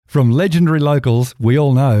From legendary locals we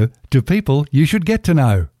all know to people you should get to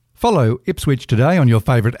know. Follow Ipswich Today on your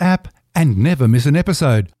favourite app and never miss an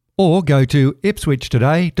episode. Or go to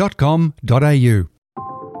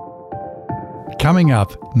ipswichtoday.com.au. Coming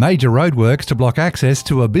up, major roadworks to block access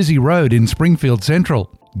to a busy road in Springfield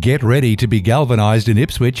Central. Get ready to be galvanised in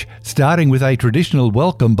Ipswich, starting with a traditional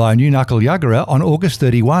welcome by New Knuckle Yagara on August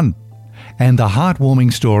 31. And the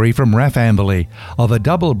heartwarming story from Raf Amberley of a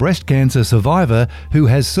double breast cancer survivor who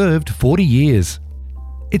has served 40 years.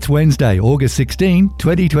 It's Wednesday, August 16,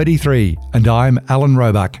 2023, and I'm Alan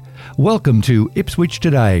Roebuck. Welcome to Ipswich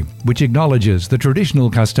Today, which acknowledges the traditional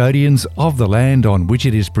custodians of the land on which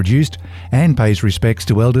it is produced and pays respects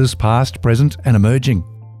to elders past, present and emerging.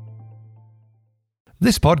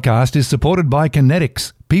 This podcast is supported by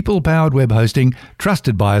Kinetics, people-powered web hosting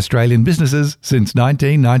trusted by Australian businesses since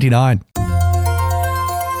 1999.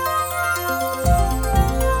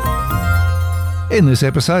 In this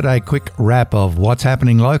episode, a quick wrap of what's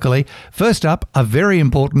happening locally. First up, a very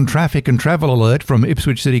important traffic and travel alert from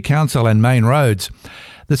Ipswich City Council and Main Roads.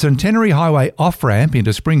 The Centenary Highway off-ramp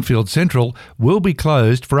into Springfield Central will be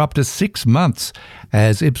closed for up to 6 months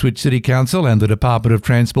as Ipswich City Council and the Department of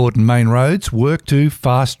Transport and Main Roads work to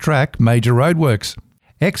fast-track major roadworks.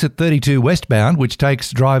 Exit 32 westbound, which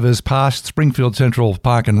takes drivers past Springfield Central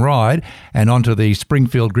Park and Ride and onto the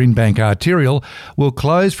Springfield Greenbank Arterial, will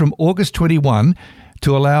close from August 21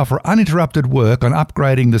 to allow for uninterrupted work on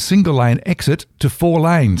upgrading the single-lane exit to 4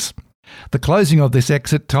 lanes. The closing of this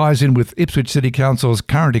exit ties in with Ipswich City Council's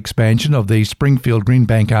current expansion of the Springfield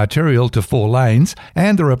Greenbank Arterial to 4 lanes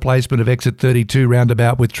and the replacement of Exit 32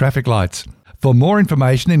 roundabout with traffic lights. For more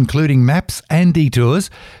information, including maps and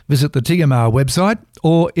detours, visit the TMR website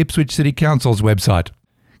or Ipswich City Council's website.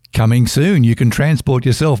 Coming soon, you can transport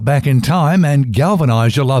yourself back in time and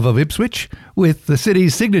galvanise your love of Ipswich with the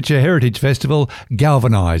city's signature heritage festival,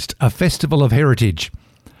 Galvanized, a festival of heritage.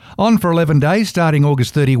 On for 11 days, starting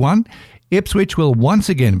August 31, Ipswich will once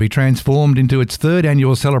again be transformed into its 3rd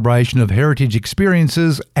annual celebration of heritage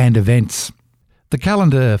experiences and events. The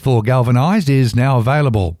calendar for Galvanized is now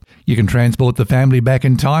available. You can transport the family back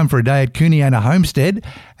in time for a day at Cooniana Homestead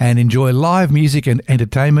and enjoy live music and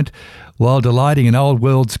entertainment while delighting in old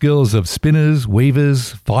world skills of spinners,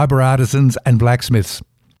 weavers, fibre artisans and blacksmiths.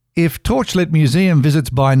 If torchlit museum visits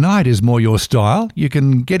by night is more your style, you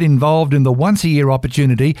can get involved in the once-a-year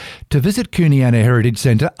opportunity to visit Cooniana Heritage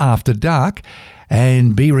Centre after dark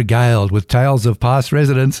and be regaled with tales of past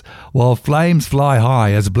residents while flames fly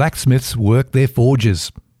high as blacksmiths work their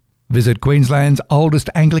forges. Visit Queensland's oldest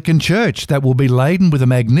Anglican church that will be laden with a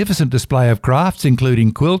magnificent display of crafts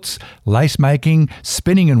including quilts, lace making,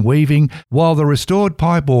 spinning and weaving, while the restored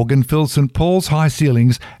pipe organ fills St Paul's high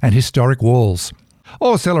ceilings and historic walls.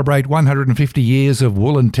 Or celebrate 150 years of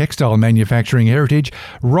wool and textile manufacturing heritage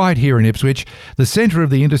right here in Ipswich, the centre of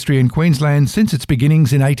the industry in Queensland since its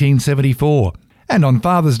beginnings in 1874. And on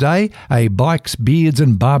Father's Day, a Bikes, Beards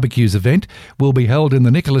and Barbecues event will be held in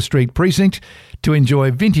the Nicholas Street precinct to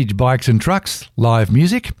enjoy vintage bikes and trucks, live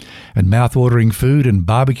music and mouth-watering food and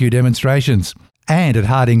barbecue demonstrations. And at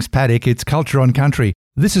Harding's Paddock, it's Culture on Country.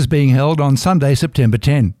 This is being held on Sunday, September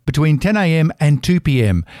 10, between 10 a.m. and 2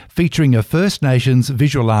 p.m, featuring a First Nations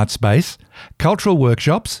visual arts space, cultural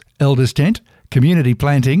workshops, elders tent, community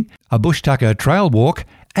planting, a bush tucker trail walk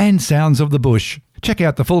and sounds of the bush. Check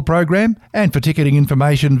out the full program and for ticketing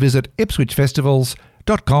information visit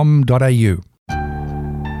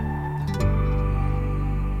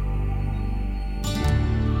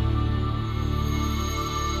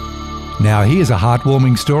Now here's a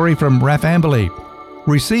heartwarming story from Raf Amberley.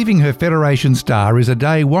 Receiving her Federation Star is a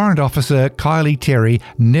day Warrant Officer Kylie Terry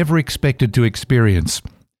never expected to experience.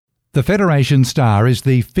 The Federation Star is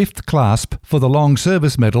the 5th clasp for the Long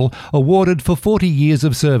Service Medal awarded for 40 years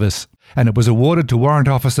of service, and it was awarded to Warrant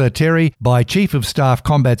Officer Terry by Chief of Staff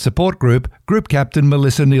Combat Support Group, Group Captain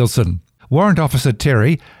Melissa Nielsen. Warrant Officer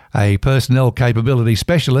Terry, a personnel capability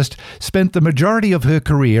specialist, spent the majority of her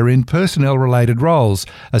career in personnel-related roles,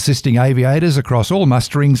 assisting aviators across all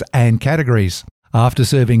musterings and categories. After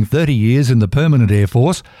serving 30 years in the Permanent Air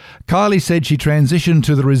Force, Kylie said she transitioned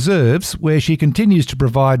to the Reserves, where she continues to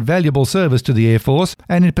provide valuable service to the Air Force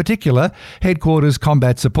and in particular Headquarters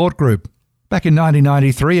Combat Support Group. Back in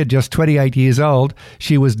 1993, at just 28 years old,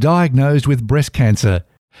 she was diagnosed with breast cancer.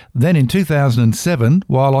 Then in 2007,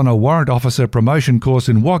 while on a warrant officer promotion course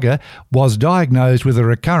in Wagga, was diagnosed with a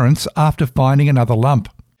recurrence after finding another lump.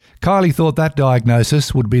 Kylie thought that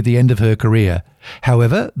diagnosis would be the end of her career.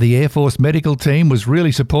 However, the Air Force medical team was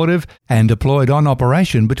really supportive and deployed on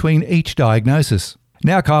operation between each diagnosis.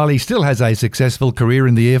 Now Kylie still has a successful career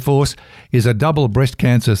in the Air Force, is a double breast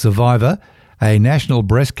cancer survivor, a National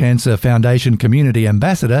Breast Cancer Foundation community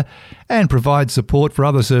ambassador, and provides support for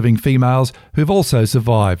other serving females who've also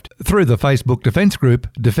survived through the Facebook defence group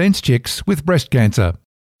Defence Chicks with Breast Cancer.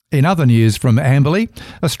 In other news from Amberley,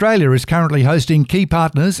 Australia is currently hosting key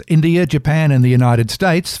partners India, Japan and the United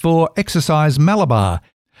States for Exercise Malabar.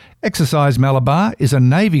 Exercise Malabar is a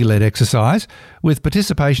Navy-led exercise with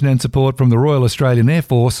participation and support from the Royal Australian Air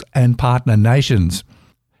Force and partner nations.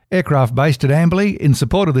 Aircraft based at Amberley in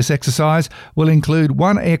support of this exercise will include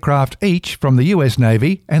one aircraft each from the US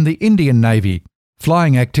Navy and the Indian Navy.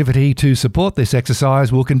 Flying activity to support this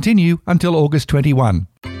exercise will continue until August 21.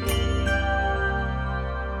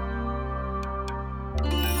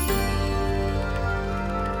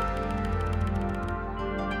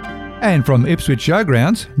 And from Ipswich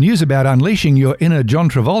Showgrounds, news about unleashing your inner John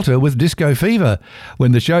Travolta with disco fever.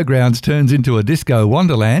 When the Showgrounds turns into a disco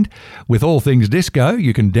wonderland, with all things disco,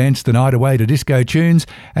 you can dance the night away to disco tunes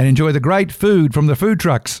and enjoy the great food from the food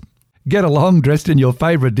trucks. Get along dressed in your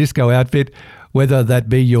favourite disco outfit, whether that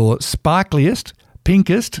be your sparkliest,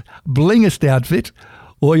 pinkest, blingest outfit,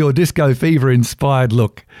 or your disco fever-inspired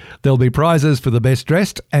look. There'll be prizes for the best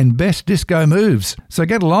dressed and best disco moves. So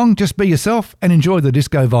get along, just be yourself and enjoy the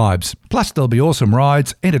disco vibes. Plus there'll be awesome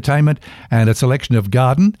rides, entertainment and a selection of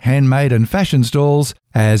garden, handmade and fashion stalls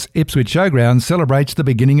as Ipswich Showgrounds celebrates the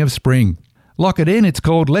beginning of spring. Lock it in, it's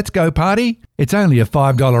called Let's Go Party. It's only a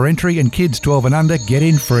 $5 entry and kids 12 and under get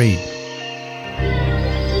in free.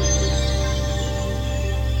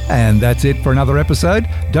 And that's it for another episode.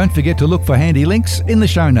 Don't forget to look for handy links in the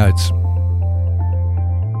show notes.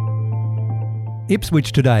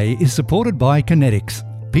 Ipswich Today is supported by Kinetics,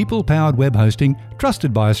 people-powered web hosting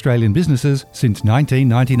trusted by Australian businesses since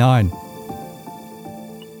 1999.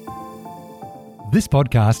 This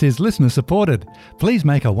podcast is listener supported. Please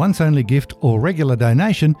make a once-only gift or regular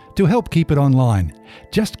donation to help keep it online.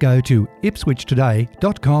 Just go to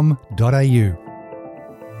ipswichtoday.com.au.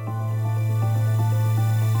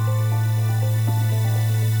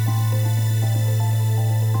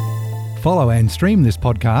 Follow and stream this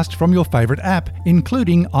podcast from your favourite app,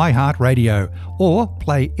 including iHeartRadio, or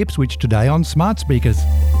play Ipswich Today on smart speakers.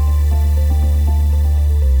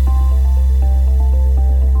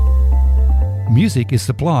 Music is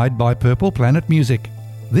supplied by Purple Planet Music.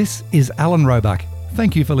 This is Alan Roebuck.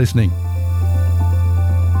 Thank you for listening.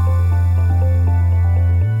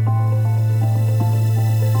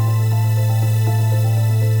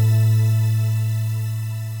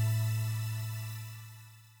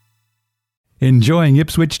 Enjoying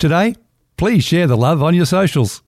Ipswich today? Please share the love on your socials.